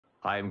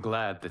I am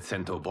glad that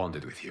Sento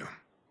bonded with you.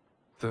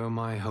 Though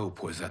my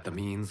hope was that the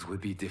means would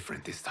be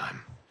different this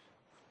time.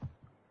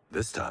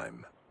 This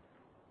time?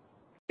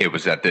 It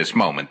was at this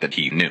moment that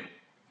he knew.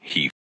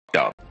 He f***ed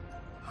up.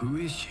 Who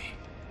is she?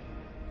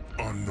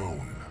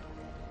 Unknown.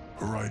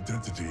 Her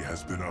identity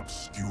has been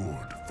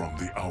obscured from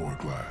the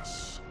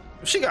hourglass.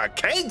 She got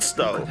cakes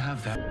though. Could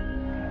have that.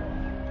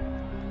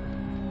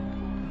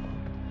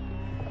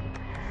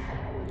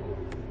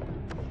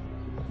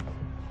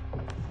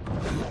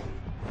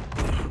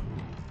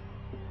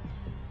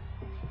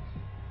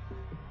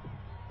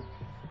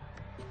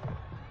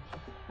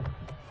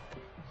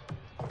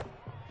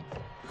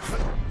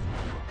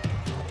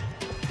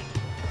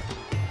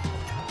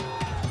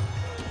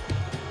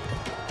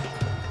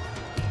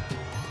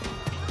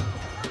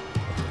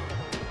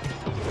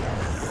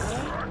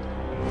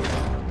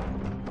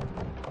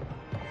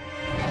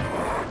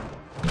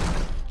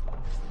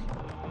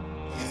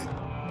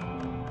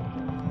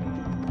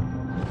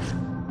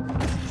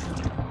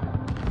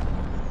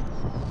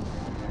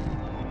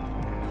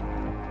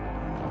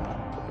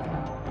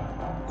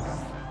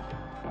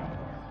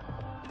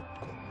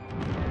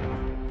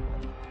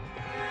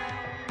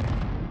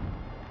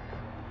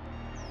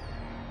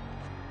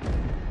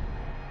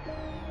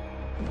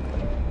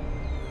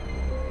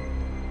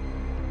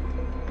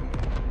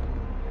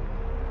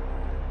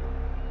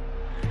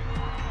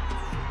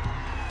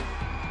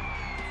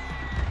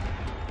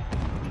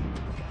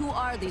 Who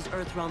are these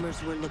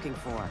Earthrealmers we're looking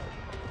for?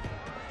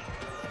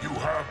 You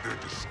have their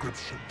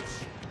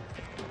descriptions.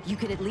 You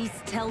can at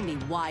least tell me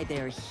why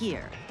they're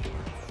here.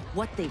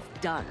 What they've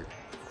done.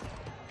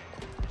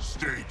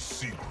 State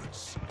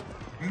secrets.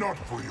 Not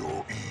for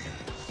your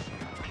ears.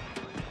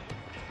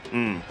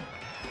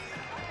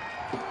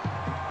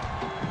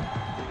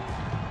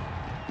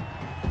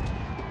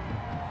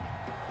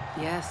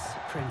 Yes,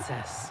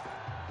 Princess.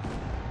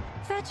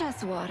 Fetch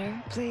us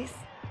water, please.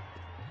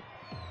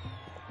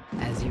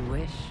 As you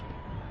wish.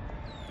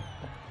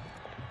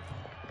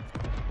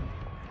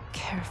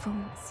 Careful,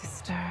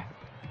 sister.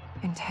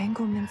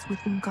 Entanglements with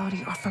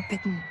Ungadi are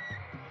forbidden.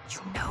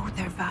 You know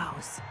their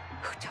vows.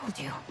 Who told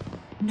you?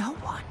 No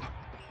one.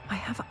 I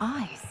have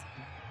eyes.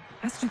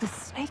 As do the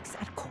snakes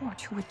at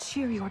court who would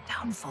cheer your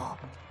downfall.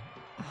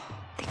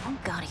 The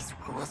Ungadi's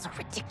rules are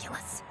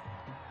ridiculous.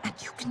 And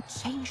you can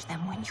change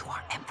them when you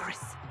are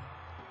Empress.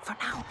 For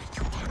now,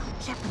 you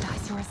cannot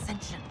jeopardize your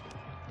ascension.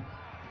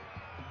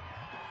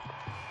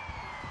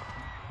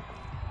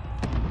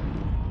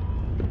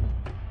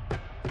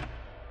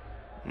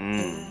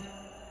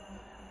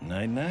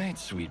 Night-night,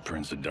 sweet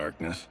Prince of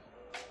Darkness.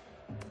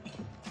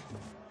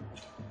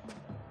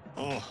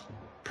 Oh,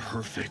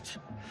 perfect.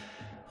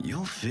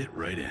 You'll fit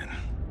right in.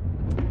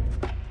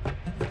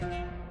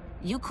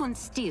 You couldn't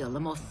steal a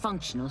more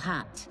functional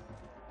hat.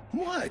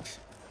 What?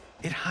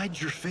 It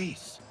hides your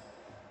face.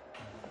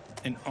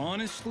 And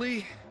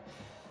honestly,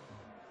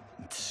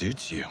 it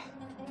suits you.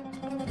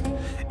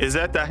 Is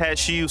that the hat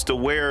she used to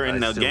wear in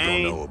the I still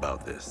game? don't know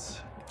about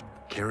this.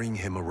 Carrying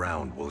him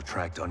around will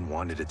attract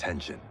unwanted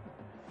attention.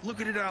 Look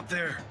at it out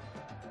there.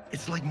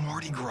 It's like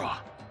Mardi Gras.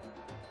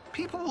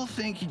 People will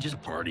think you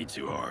just party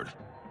too hard.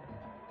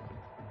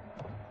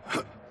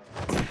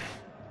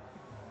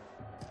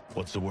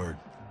 What's the word?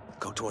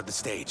 Go toward the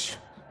stage,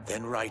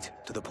 then right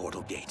to the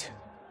portal gate.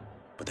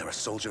 But there are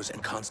soldiers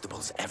and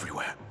constables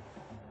everywhere.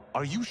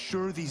 Are you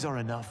sure these are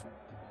enough?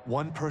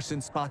 One person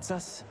spots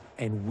us,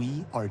 and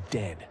we are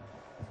dead.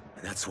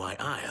 And that's why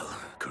I'll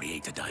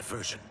create a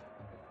diversion.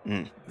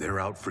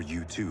 They're out for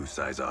you too,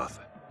 Syzoth.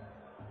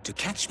 To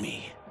catch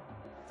me,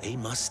 they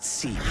must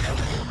see.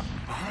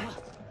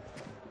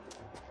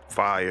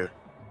 Fire.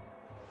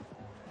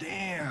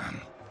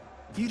 Damn.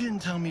 You didn't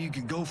tell me you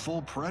could go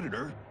full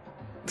Predator.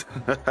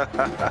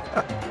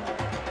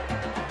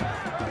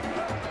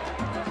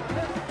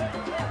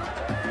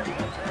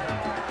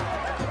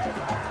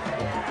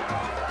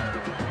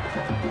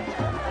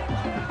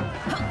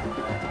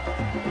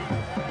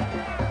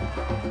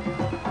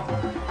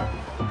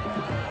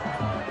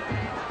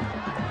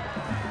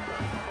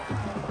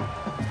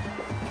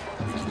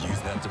 We could use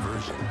that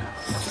diversion.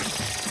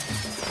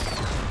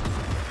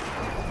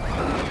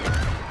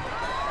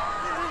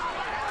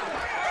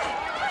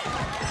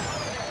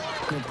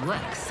 Good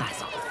work,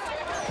 Syzoth.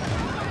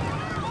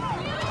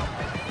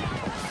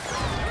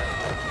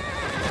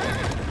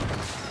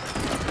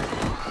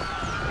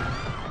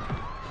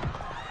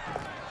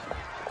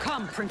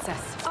 Come,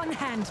 Princess.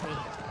 Unhand me.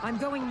 I'm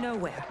going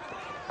nowhere.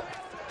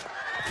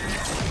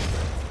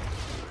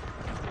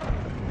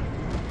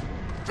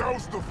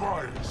 Douse the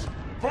fires.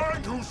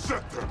 Find who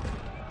set them.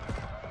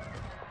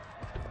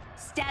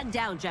 Stand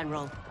down,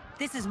 General.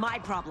 This is my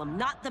problem,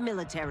 not the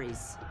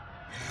military's.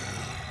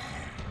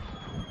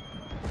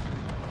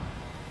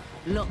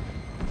 Look.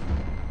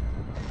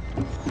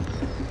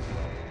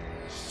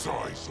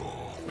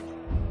 Syzoth.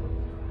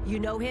 You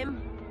know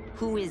him?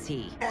 Who is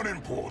he?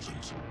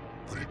 Unimportant,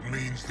 but it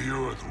means the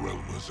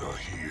Earthrealmers are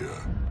here.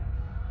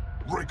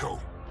 Rico.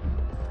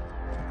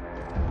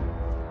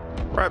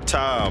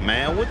 Reptile,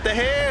 man, what the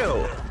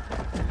hell?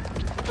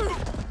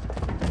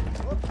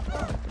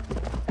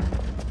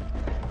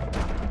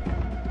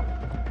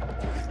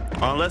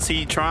 Unless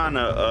he trying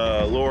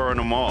to lure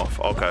them off.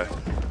 Okay.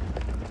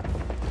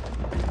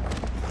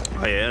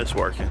 Oh yeah, it's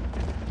working.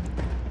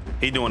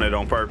 He doing it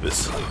on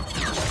purpose.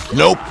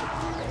 Nope.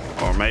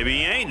 Or maybe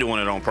he ain't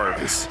doing it on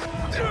purpose.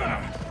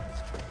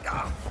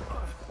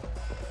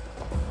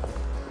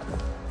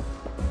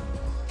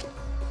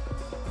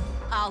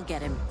 I'll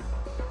get him.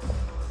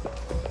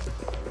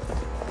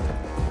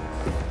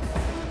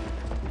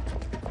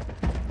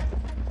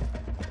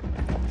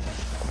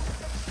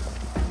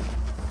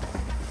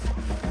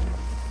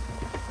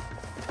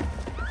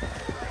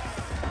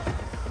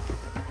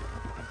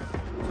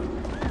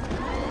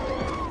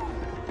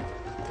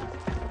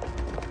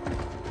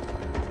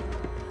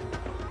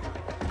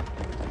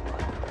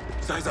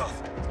 Eyes off.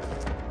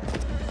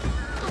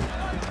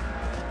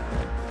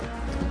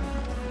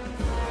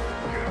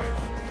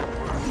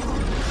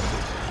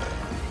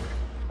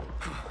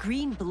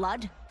 Green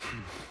blood?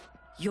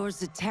 You're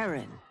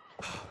Zaterran.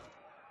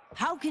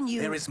 How can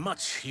you— There is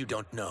much you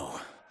don't know.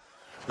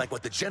 Like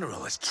what the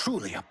General is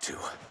truly up to.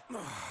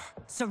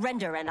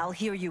 Surrender and I'll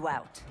hear you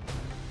out.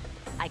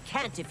 I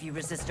can't if you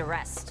resist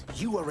arrest.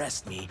 You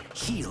arrest me,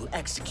 he'll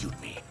execute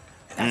me.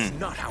 And that's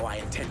not how I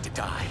intend to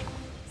die.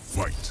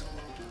 Fight.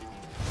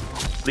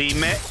 Lee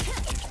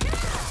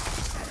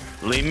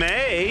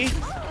May.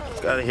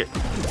 Gotta hit.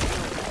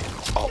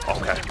 Oh,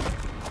 okay.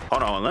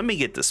 Hold on. Let me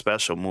get the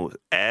special move.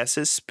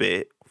 Acid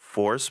spit,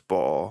 force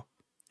ball,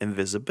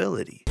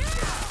 invisibility.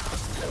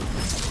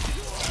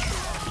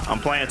 I'm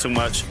playing too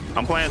much.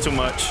 I'm playing too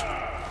much.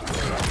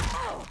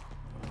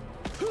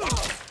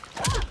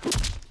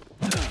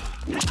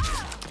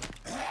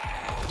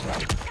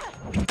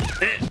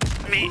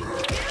 Me.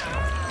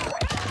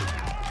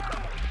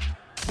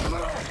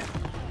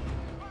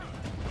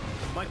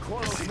 My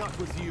quarrel's not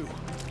with you.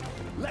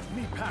 Let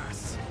me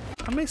pass.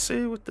 Let me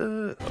see what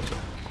the.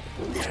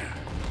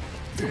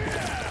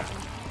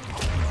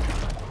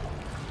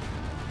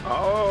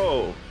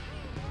 Oh.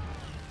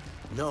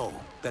 Know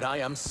that I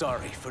am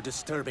sorry for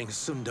disturbing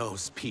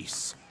Sundo's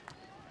peace.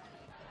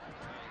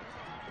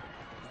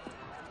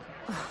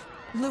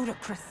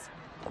 Ludicrous.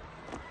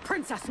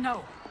 Princess,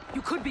 no.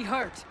 You could be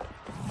hurt.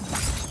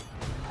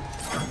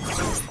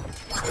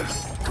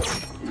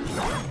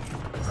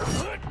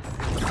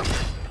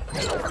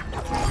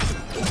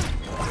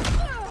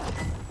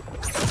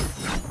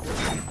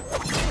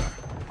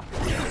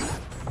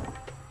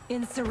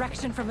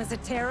 Insurrection from a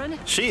Zaterran?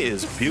 She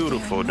is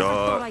beautiful,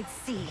 dog. I'd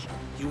see.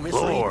 You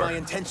misread my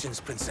intentions,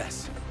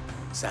 Princess.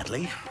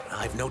 Sadly,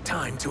 I've no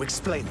time to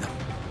explain them.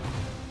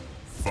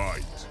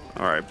 Fight.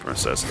 All right,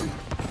 Princess.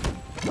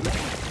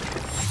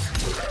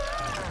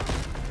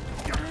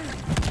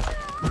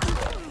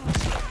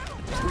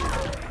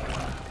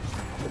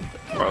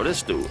 Bro,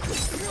 this dude.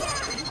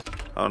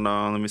 Oh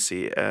no, let me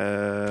see.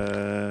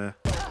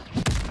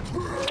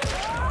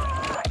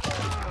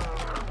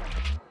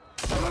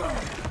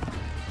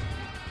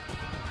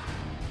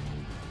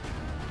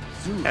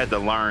 Had to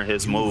learn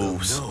his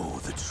moves. You will know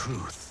the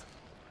truth.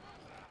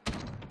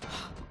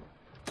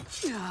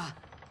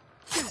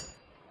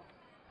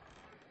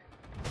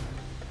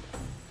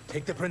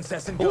 Take the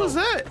princess and go. Who was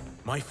that?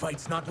 My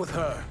fight's not with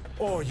her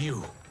or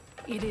you.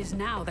 It is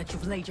now that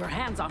you've laid your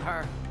hands on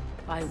her.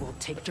 I will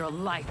take your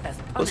life as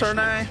punishment. What's her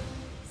name?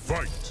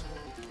 Fight.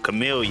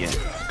 Chameleon.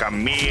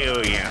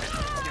 Chameleon.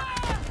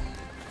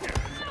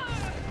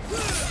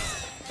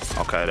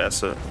 Okay,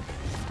 that's it.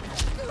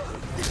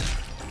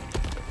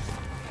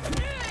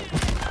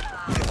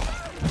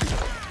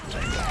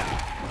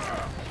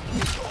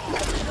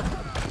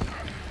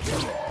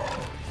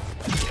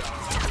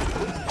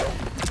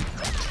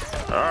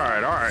 All right.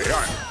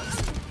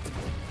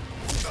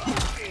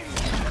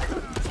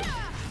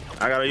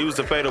 I gotta use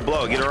the fatal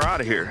blow. Get her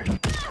out of here.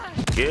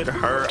 Get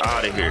her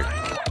out of here.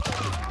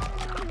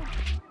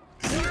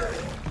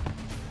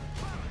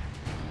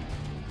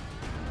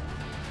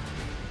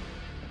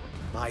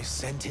 My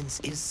sentence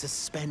is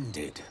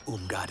suspended,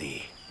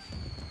 Umgadi.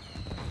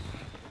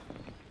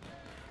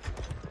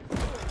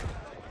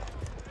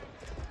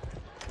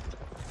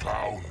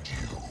 Found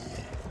you.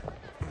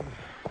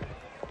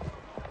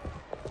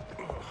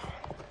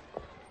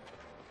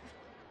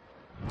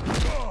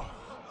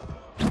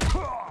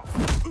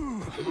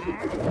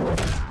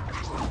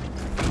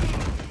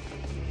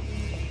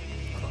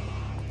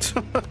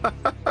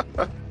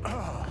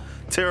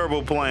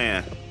 Terrible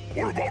plan.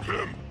 What about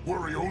him?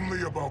 Worry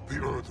only about the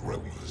Earth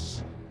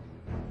Realmers.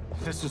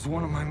 If this was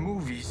one of my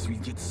movies,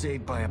 we'd get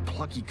saved by a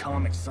plucky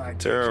comic side.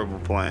 Terrible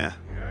plan.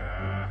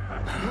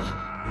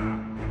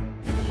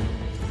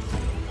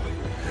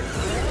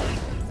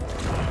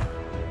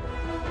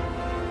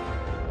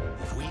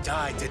 If we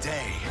die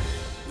today,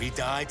 we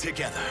die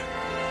together.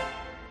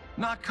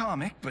 Not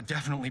comic, but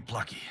definitely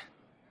plucky.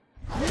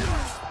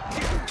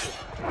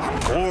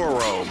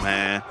 Goro,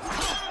 man.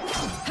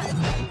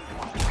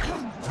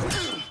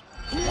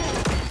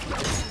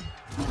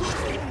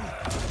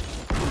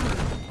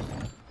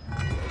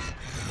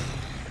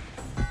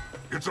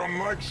 It's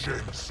unlike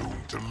Shang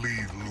Tsung to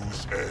leave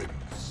loose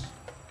ends.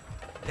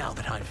 Now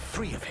that I'm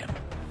free of him,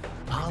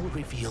 I'll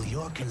reveal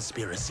your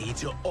conspiracy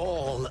to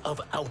all of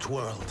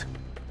Outworld.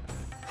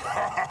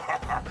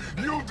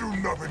 You'll do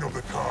nothing of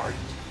the kind.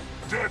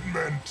 Dead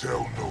men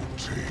tell no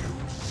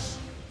tales.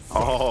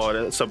 Oh,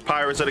 that's some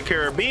Pirates of the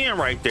Caribbean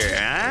right there,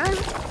 huh?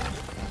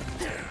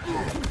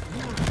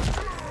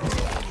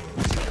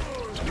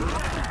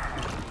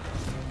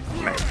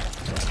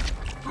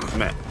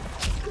 Man.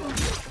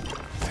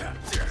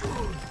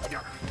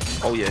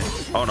 Oh yeah.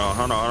 Oh no,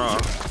 hold on.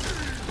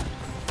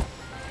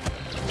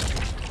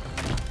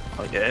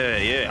 Oh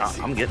yeah.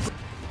 I'm getting.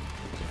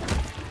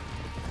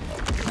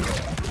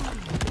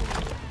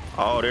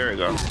 Oh, there we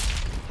go.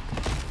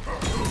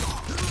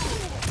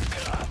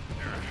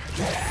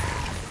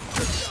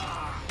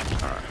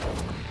 Alright.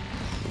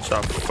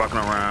 Stop fucking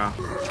around.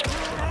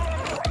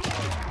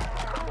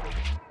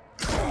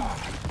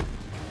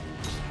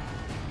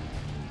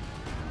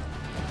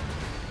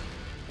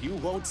 You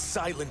won't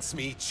silence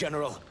me,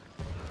 General.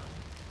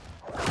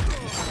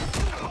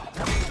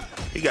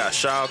 He got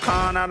Shao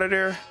Kahn out of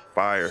there.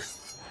 Fire.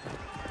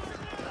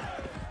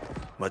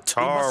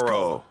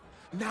 Mataro.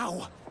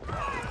 Now.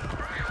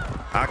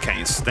 I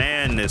can't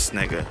stand this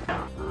nigga.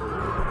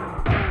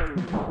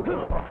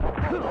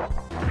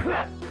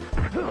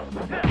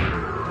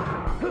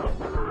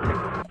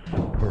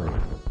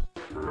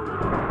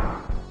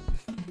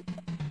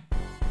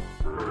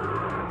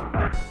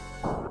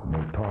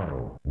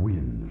 Mortal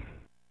wins.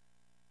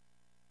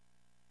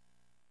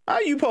 How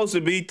you supposed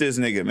to beat this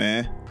nigga,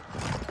 man?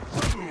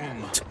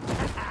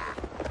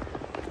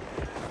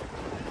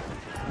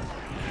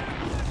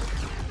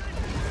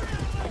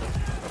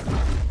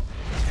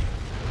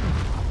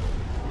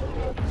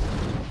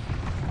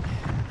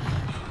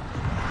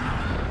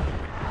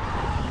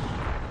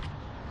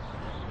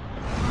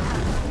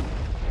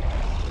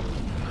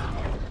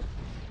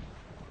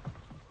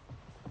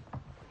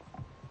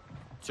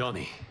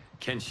 Johnny,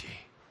 Kenshi,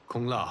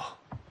 Kung Lao,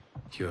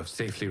 you have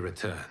safely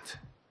returned.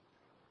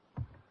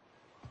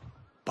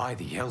 By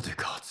the Elder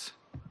Gods.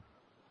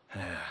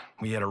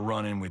 We had a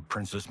run-in with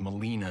Princess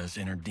Melina's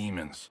inner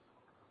demons.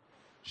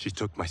 She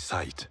took my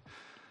sight,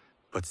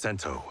 but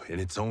Sento, in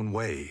its own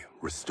way,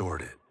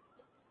 restored it.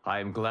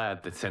 I am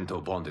glad that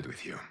Sento bonded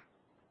with you.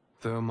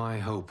 Though my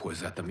hope was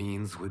that the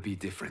means would be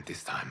different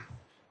this time.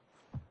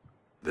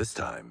 This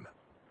time?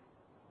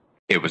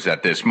 It was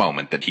at this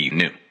moment that he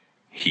knew.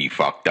 He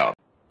fucked up.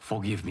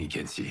 Forgive me,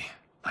 Kenshi.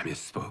 I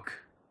misspoke.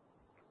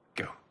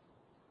 Go.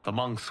 The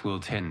monks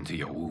will tend to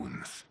your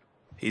wounds.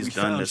 He's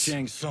done this.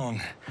 Shang Tsung.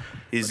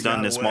 He's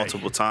done this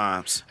multiple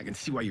times. I can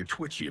see why you're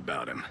twitchy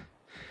about him.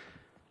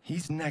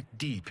 He's neck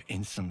deep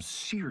in some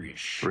serious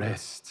shit.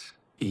 Rest.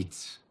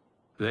 Eat.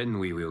 Then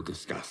we will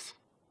discuss.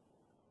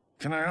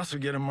 Can I also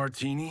get a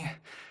martini?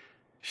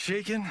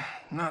 Shaken,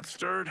 not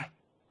stirred?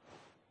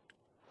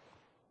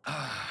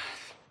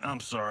 I'm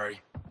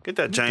sorry. Get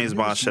that James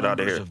Bond shit out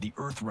of here. Of the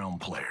Earthrealm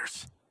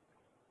players.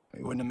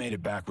 We wouldn't have made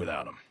it back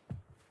without him.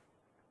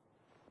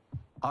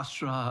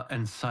 Astra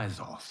and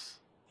Syzos.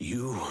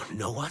 You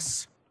know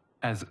us?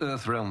 As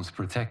Earthrealm's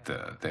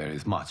protector, there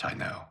is much I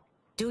know.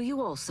 Do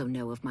you also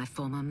know of my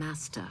former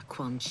master,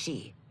 Quan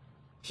Chi?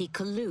 He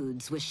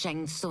colludes with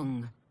Shang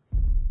Tsung.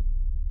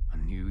 A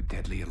new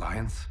deadly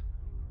alliance?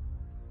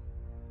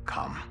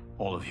 Come,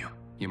 all of you.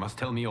 You must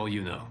tell me all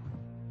you know.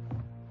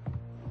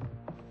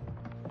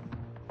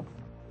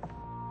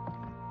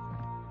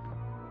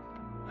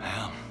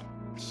 Well,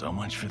 so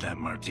much for that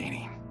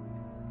martini.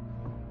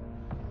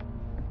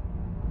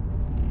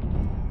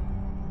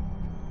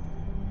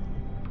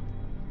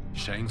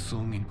 Shang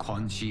Tsung and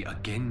Quan Chi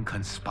again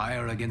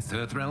conspire against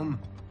Earthrealm?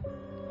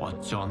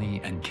 What Johnny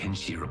and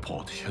Kenshi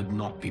report should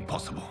not be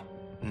possible.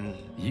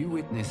 You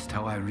witnessed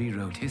how I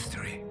rewrote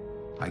history.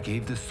 I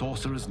gave the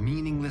sorcerers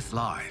meaningless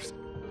lives.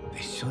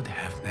 They should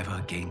have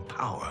never gained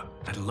power,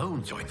 let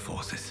alone join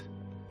forces.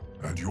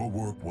 And your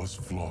work was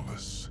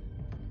flawless.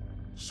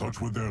 Such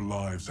would their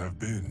lives have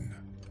been,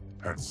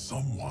 had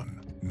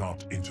someone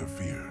not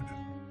interfered.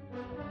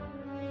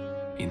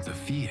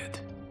 Interfered?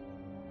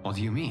 What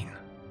do you mean?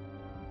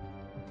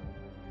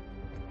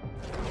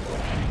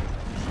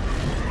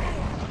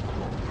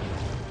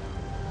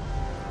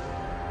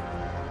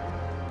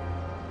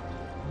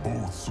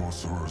 Both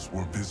sorcerers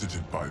were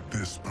visited by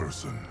this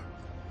person.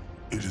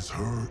 It is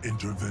her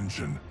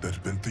intervention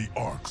that bent the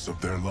arcs of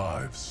their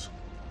lives.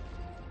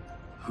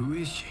 Who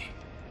is she?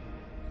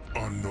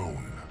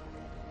 Unknown.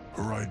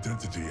 Her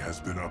identity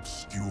has been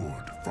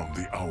obscured from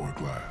the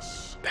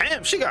hourglass.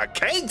 Damn, she got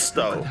cakes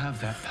Who though. could have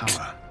that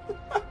power?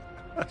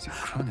 Is it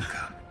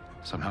Chronica?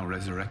 Somehow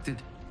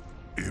resurrected?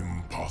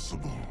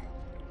 Impossible.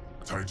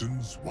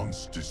 Titans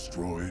once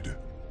destroyed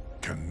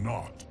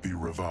cannot be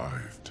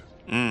revived.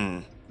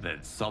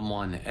 Then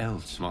someone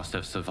else must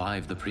have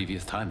survived the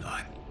previous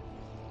timeline.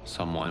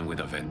 Someone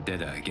with a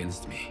vendetta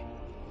against me.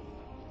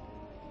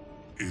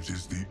 It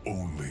is the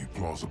only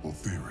plausible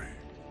theory.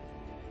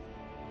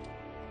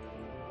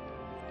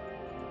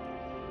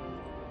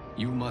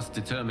 You must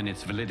determine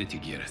its validity,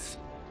 Geras.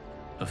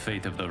 The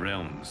fate of the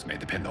realms may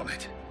depend on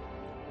it.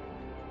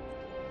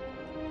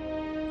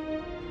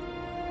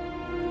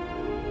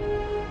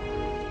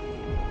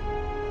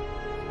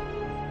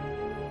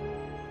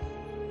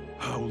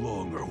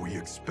 long are we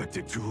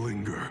expected to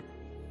linger?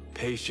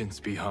 Patience,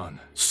 Bihan.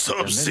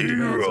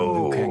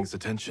 Sub-Zero! Liu Kang's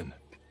attention.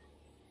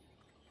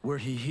 Were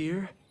he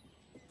here,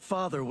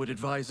 Father would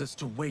advise us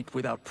to wait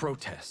without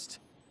protest.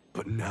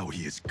 But now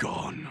he is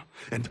gone,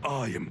 and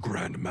I am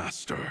Grand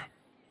Master.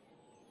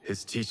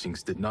 His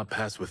teachings did not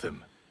pass with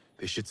him.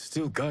 They should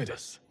still guide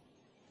us.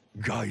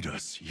 Guide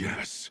us,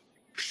 yes.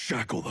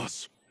 Shackle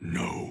us,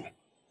 no.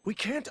 We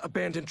can't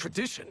abandon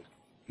tradition.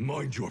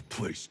 Mind your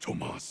place,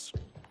 Tomas.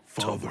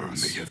 Father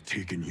may have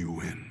taken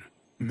you in,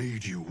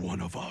 made you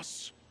one of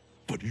us.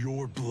 But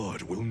your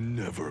blood will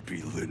never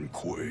be Lin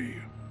Kuei.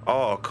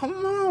 Oh,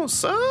 come on,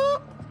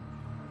 sir.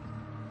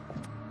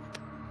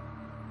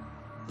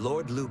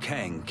 Lord Liu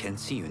Kang can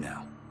see you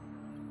now.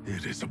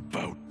 It is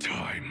about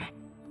time.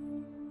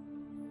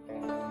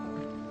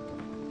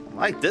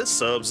 Like this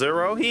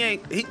Sub-Zero, he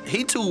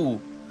too.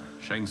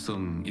 Shang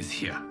Tsung is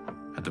here,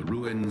 at the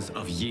ruins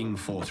of Ying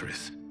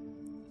Fortress.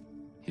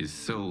 His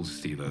soul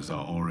stealers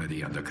are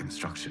already under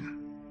construction.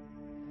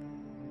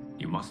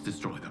 You must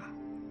destroy them,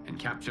 and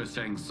capture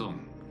Shang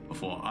Tsung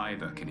before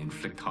either can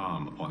inflict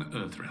harm upon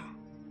Earthrealm.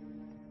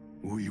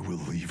 We will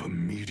leave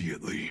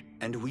immediately.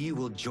 And we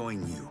will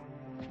join you.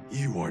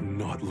 You are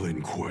not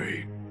Lin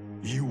Kuei.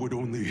 You would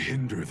only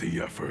hinder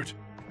the effort.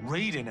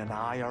 Raiden and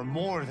I are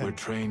more than... We're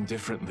trained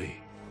differently.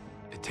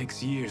 It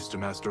takes years to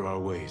master our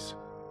ways.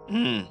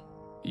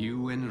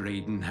 You and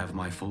Raiden have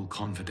my full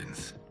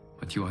confidence,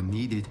 but you are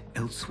needed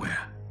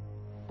elsewhere.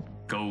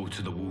 Go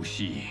to the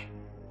Wuxi.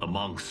 The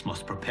monks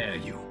must prepare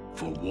you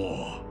for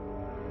war.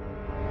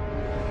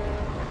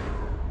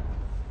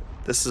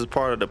 This is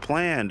part of the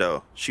plan,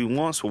 though. She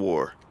wants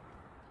war.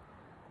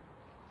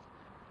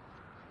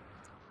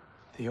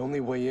 The only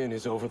way in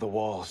is over the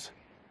walls.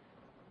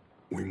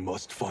 We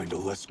must find a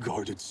less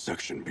guarded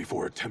section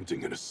before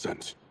attempting an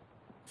ascent.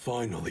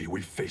 Finally,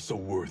 we face a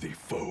worthy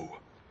foe.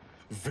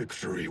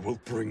 Victory will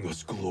bring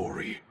us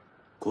glory.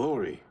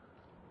 Glory?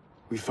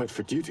 We fight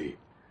for duty.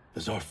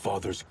 Does our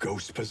father's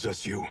ghost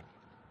possess you?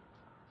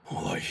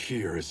 All I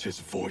hear is his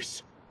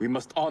voice. We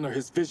must honor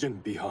his vision,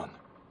 Bihan.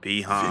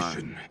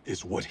 Vision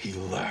is what he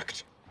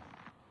lacked.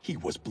 He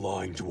was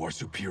blind to our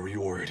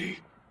superiority.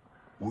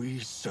 We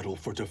settle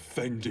for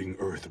defending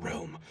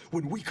Earthrealm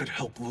when we could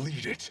help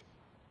lead it.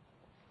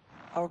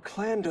 Our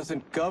clan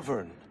doesn't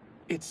govern.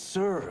 It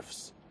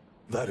serves.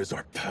 That is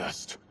our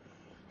past.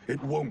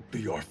 It won't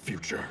be our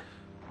future.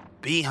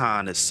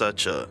 Bihan is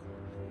such a...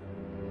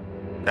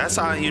 That's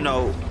how, you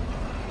know...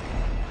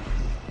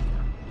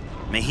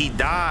 I mean, he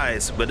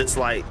dies, but it's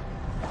like...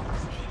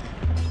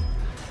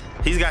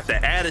 He's got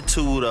the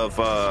attitude of,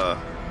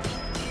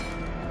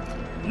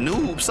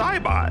 Noob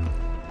Saibot.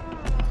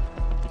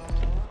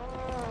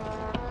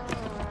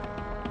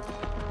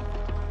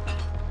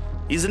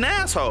 He's an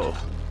asshole.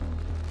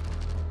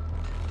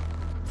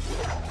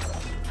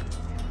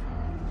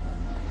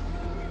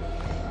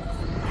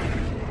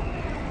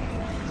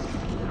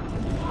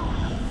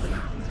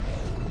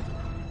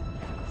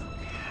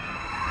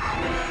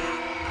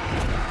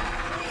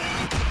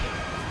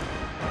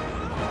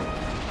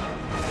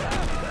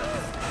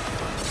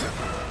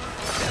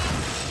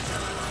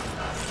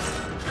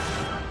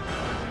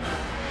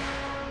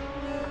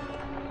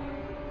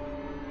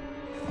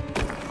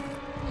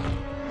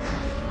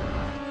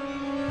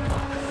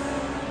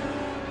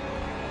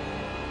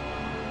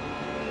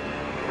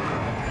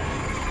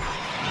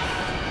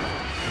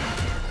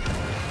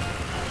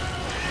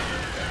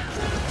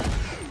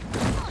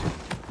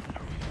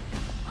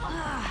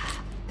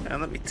 And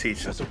let me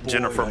teach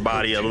Jennifer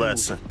Body a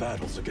lesson.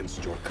 Battles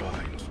against your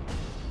kind.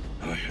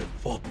 I have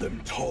fought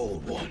them tall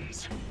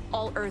ones.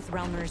 All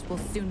Earthrealmers will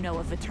soon know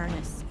of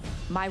Eternus.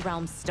 My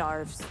realm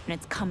starves, and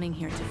it's coming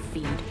here to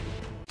feed.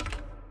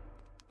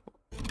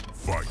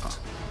 Fight.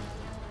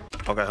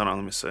 Okay, hold on,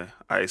 let me see.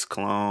 Ice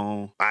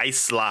Clone. Ice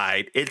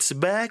Slide. It's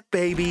back,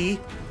 baby.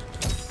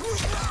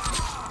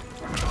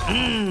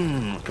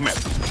 Come here.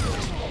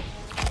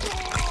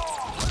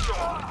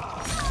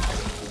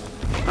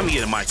 Let me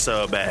get in my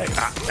sub bag.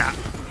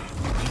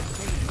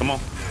 Come on.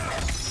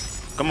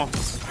 Come on.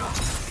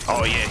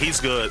 Oh, yeah, he's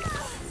good.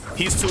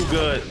 He's too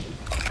good.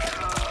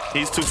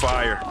 He's too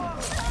fire.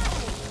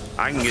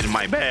 I can get in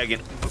my bag.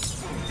 And...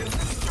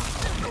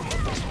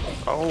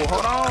 Oh,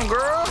 hold on,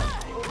 girl.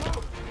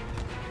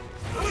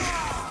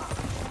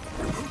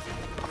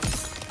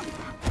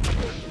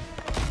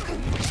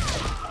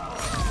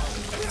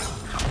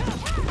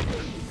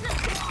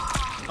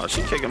 Oh,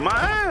 she kicking my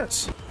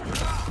ass.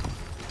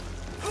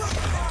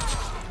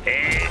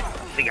 Hey,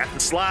 they got the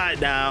slide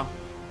now.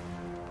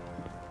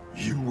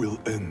 You will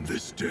end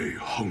this day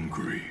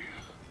hungry.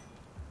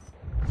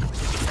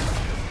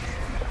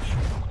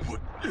 What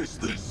is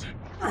this?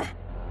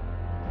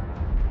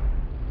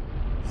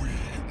 We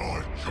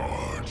are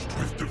charged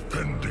with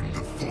defending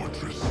the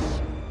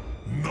fortress.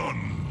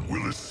 None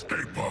will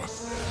escape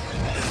us.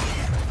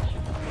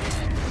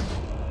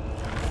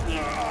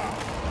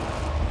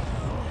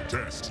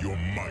 Test your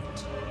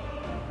might.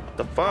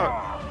 The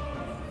fuck?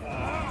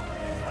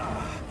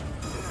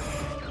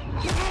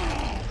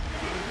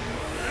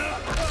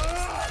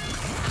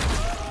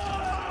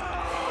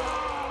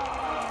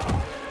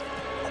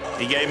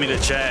 He gave me the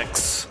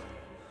checks.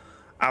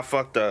 I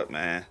fucked up,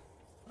 man.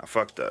 I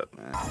fucked up,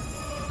 man.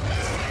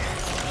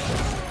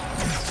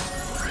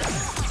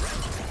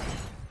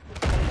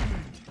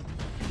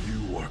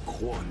 You are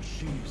Quan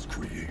Chi's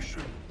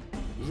creation.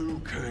 Liu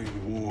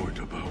Kang warned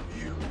about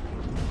you.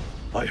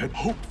 I had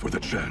hoped for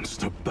the chance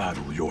to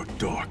battle your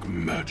dark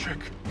magic.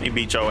 Let me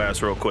beat your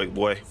ass real quick,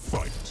 boy.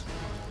 Fight.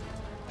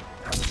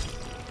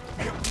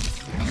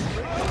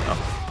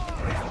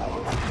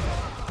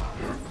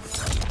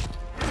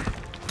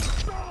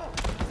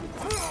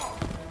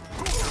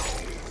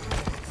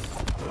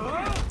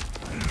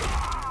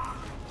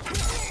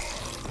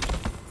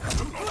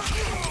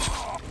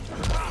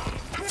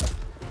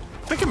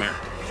 Come here.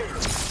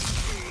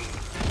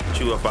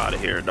 Get you up out of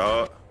here,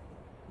 dog.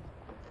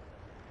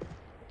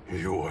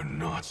 You're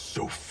not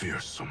so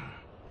fearsome.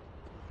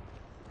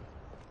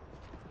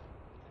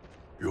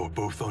 You're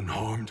both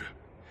unharmed?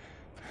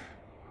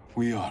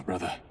 We are,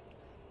 brother.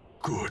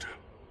 Good.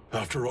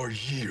 After our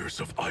years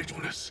of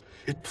idleness,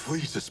 it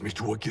pleases me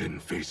to again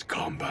face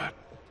combat.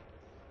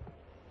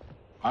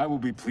 I will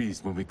be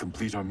pleased when we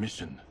complete our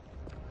mission.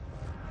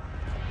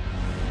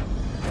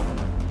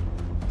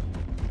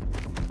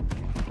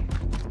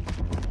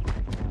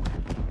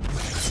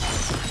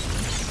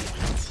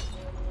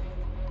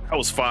 That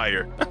was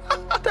fire.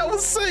 That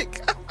was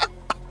sick.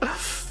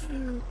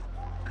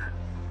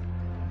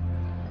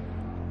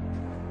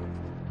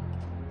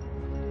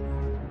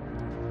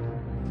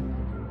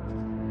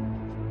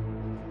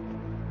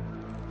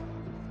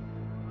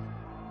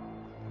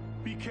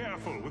 Be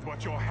careful with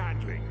what you're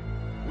handling.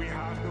 We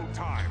have no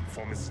time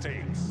for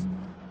mistakes.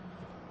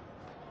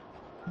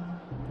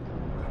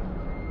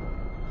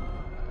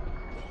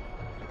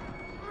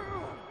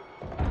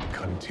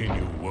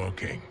 Continue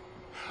working.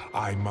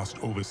 I must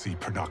oversee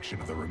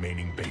production of the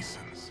remaining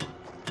basins.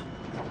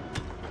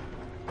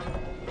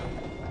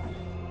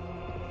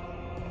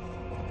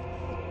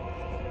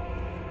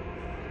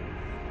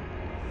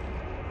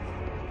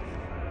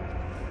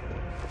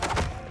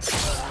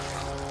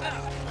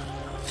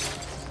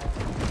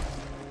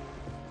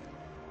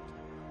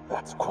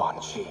 That's Quan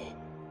Chi.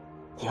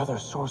 The other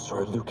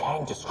sorcerer Liu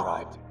Kang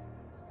described.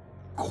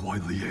 Kuai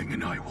Liang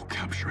and I will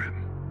capture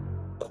him.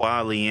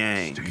 Kuai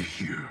Liang. Stay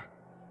here.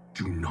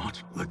 Do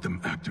not let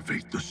them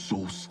activate the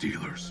Soul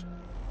Stealers.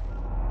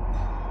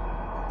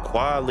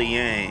 Kuai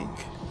Liang.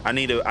 I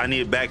need a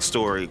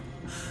backstory,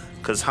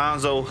 cause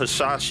Hanzo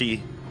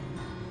Hasashi.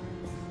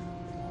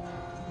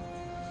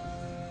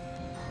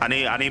 I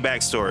need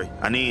backstory.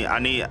 I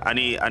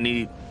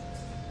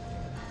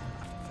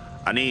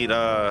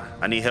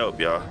need help,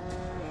 y'all.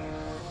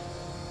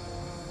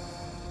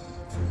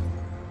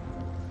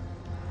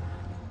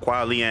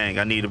 Kuai Liang.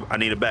 I need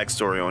a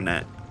backstory on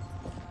that.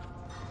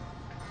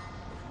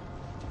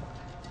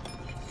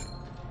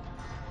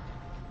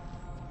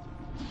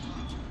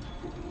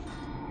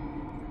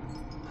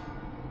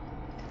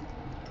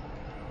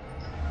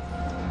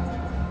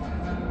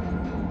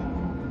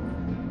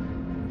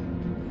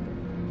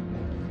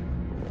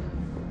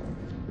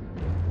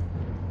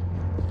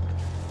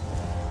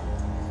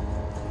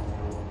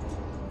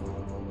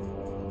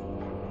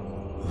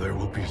 There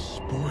will be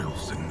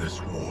spoils in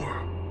this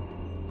war.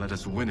 Let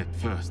us win it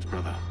first,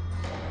 brother.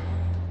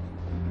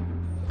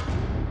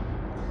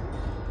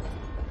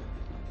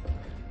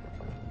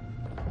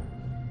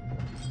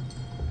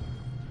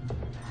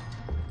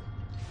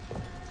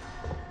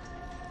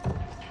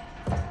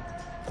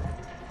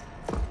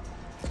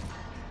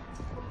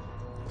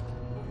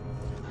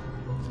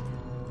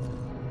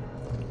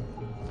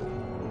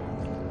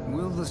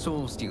 Will the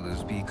Soul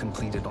Stealers be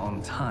completed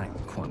on time,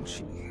 Quan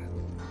Chi?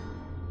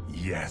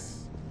 Yes.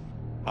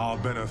 Our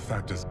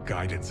benefactor's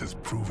guidance has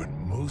proven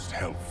most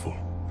helpful.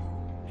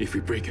 If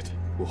we break it,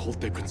 we'll halt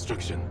their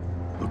construction.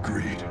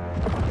 Agreed.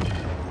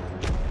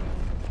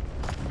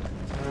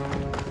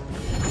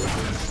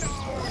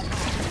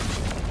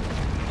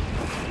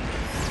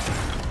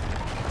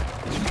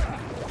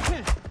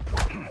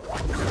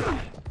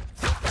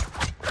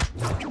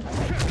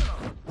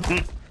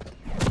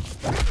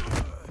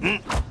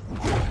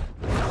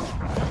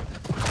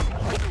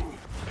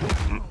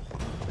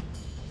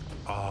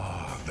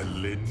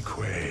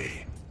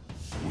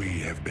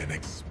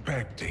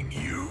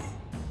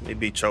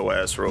 Beat your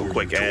ass real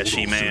quick,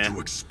 Ashy man. To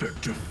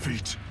expect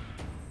defeat.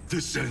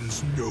 This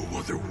ends no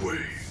other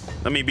way.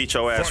 Let me beat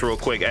your ass real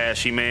quick,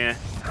 Ashy man.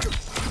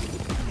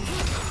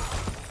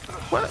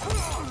 What?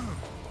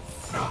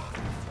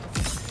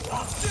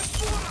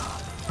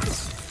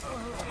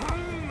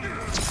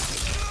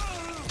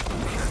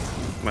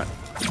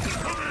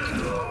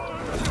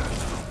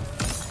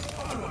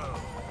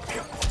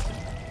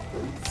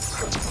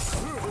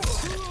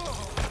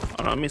 Hold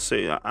on, let me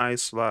see.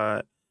 Ice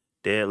slide,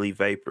 deadly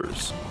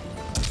vapors.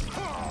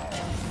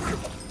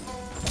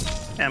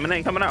 Damn, it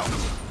ain't coming out.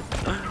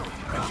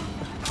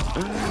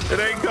 It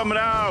ain't coming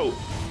out.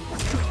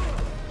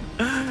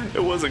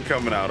 It wasn't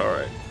coming out, all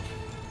right.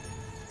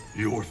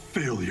 Your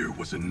failure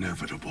was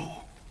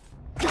inevitable.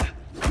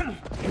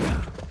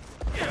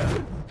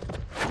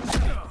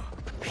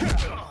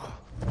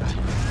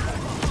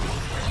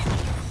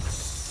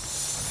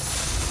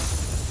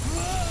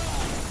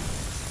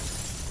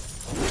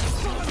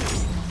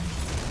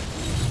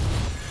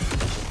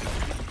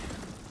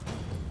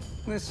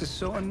 This is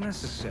so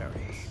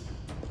unnecessary.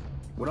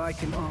 What I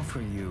can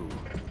offer you,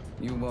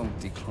 you won't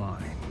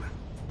decline.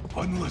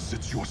 Unless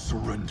it's your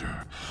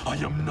surrender, I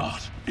am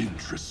not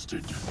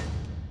interested.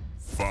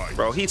 Fight.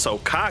 Bro, he's so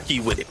cocky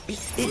with it.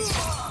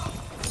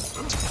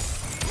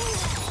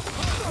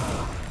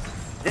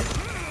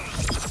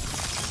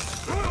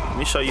 Let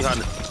me show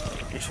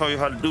you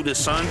how to do this,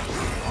 son.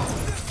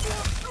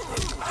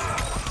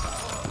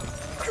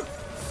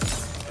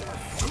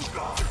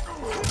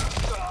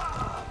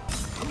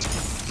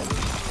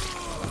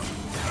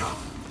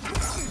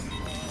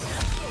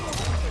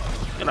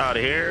 Get out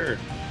of here.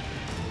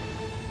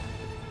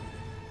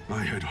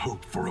 I had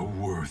hoped for a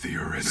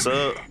worthier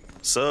enemy.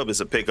 Sub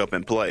is a pick up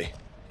and play.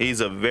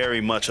 He's a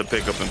very much a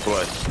pick up and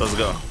play. Let's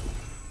go.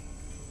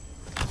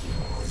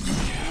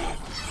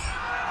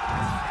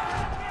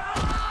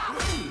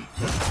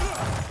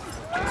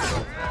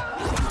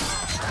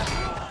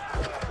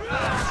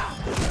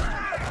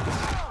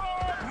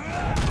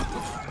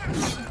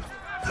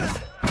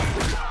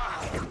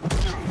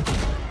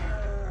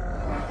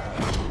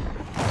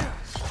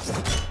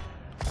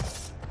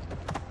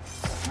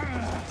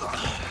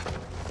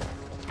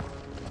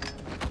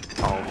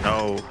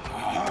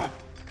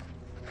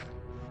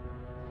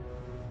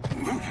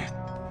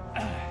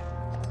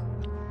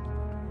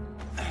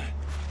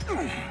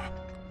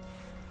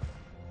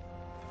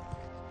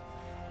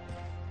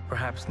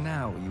 Perhaps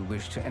now you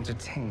wish to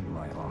entertain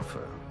my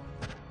offer.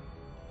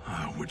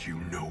 How would you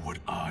know what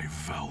I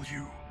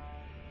value?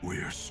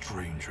 We're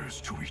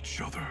strangers to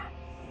each other.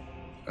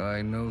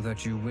 I know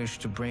that you wish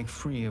to break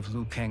free of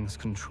Liu Kang's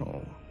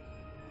control,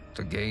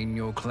 to gain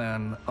your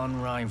clan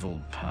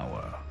unrivaled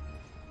power.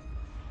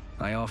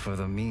 I offer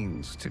the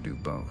means to do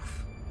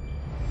both.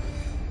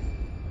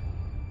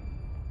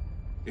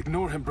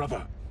 Ignore him,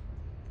 brother.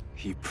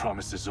 He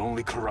promises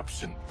only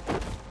corruption.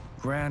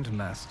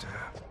 Grandmaster,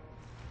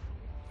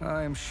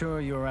 I am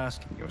sure you're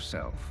asking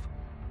yourself,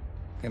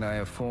 can I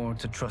afford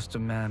to trust a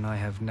man I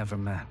have never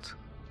met?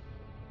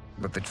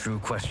 But the true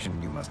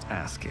question you must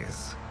ask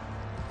is,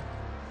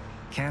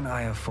 can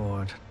I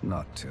afford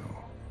not to?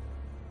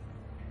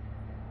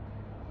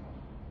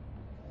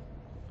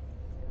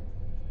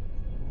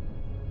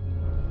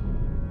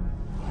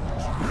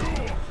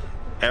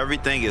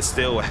 Everything is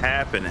still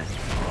happening.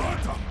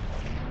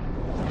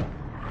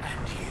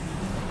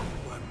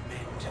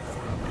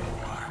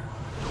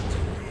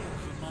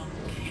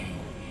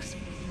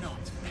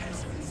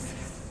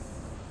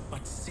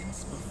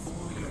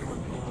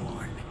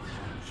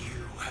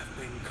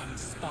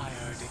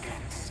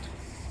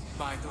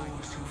 By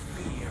those who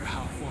fear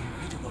how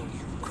formidable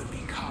you could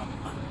become.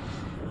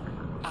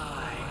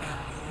 I am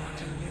your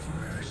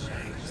deliverer,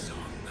 Shang Tsung.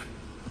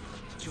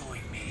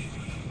 Join me,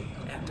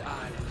 and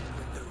I will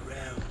put the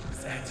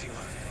realms at your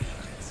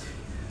feet.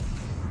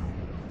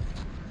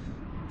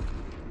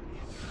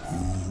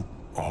 Who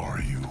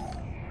are you?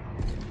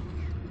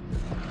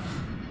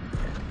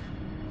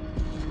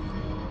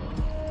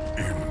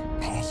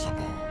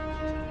 Impossible.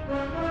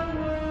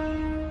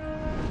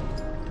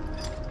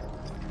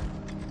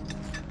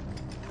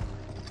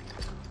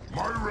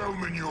 My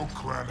realm and your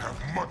clan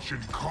have much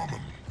in common.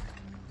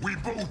 We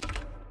both...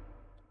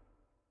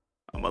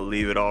 I'm gonna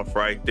leave it off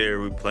right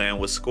there. We're playing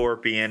with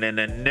Scorpion. And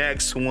the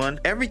next one,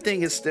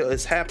 everything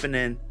is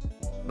happening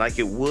like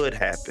it would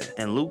happen.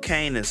 And Liu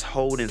Kang is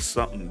holding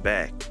something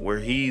back where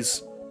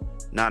he's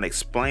not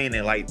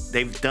explaining, like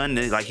they've done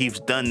this, like he's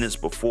done this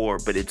before,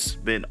 but it's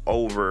been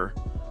over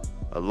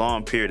a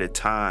long period of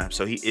time.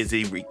 So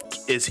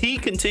is he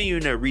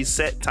continuing to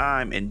reset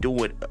time and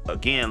do it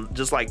again,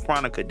 just like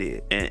Chronica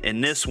did?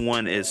 And this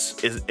one is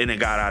and it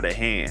got out of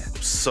hand.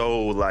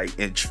 So like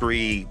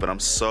intrigued, but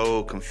I'm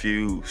so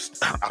confused.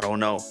 I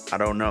don't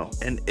know.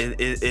 And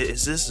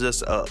is this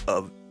just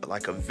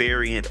like a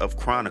variant of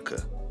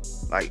Chronica,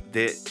 like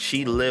that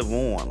she live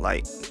on?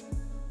 Like,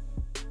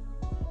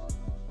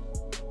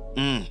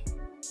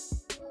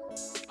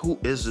 who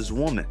is this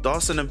woman?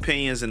 Thoughts and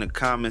opinions in the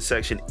comment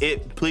section.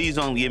 Please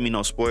don't give me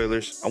no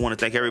spoilers. I want to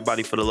thank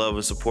everybody for the love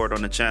and support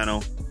on the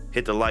channel.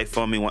 Hit the like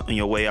for me on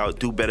your way out.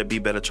 Do better, be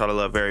better, try to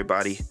love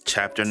everybody.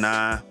 Chapter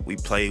 9, we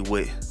play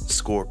with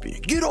Scorpion.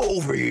 Get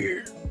over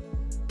here.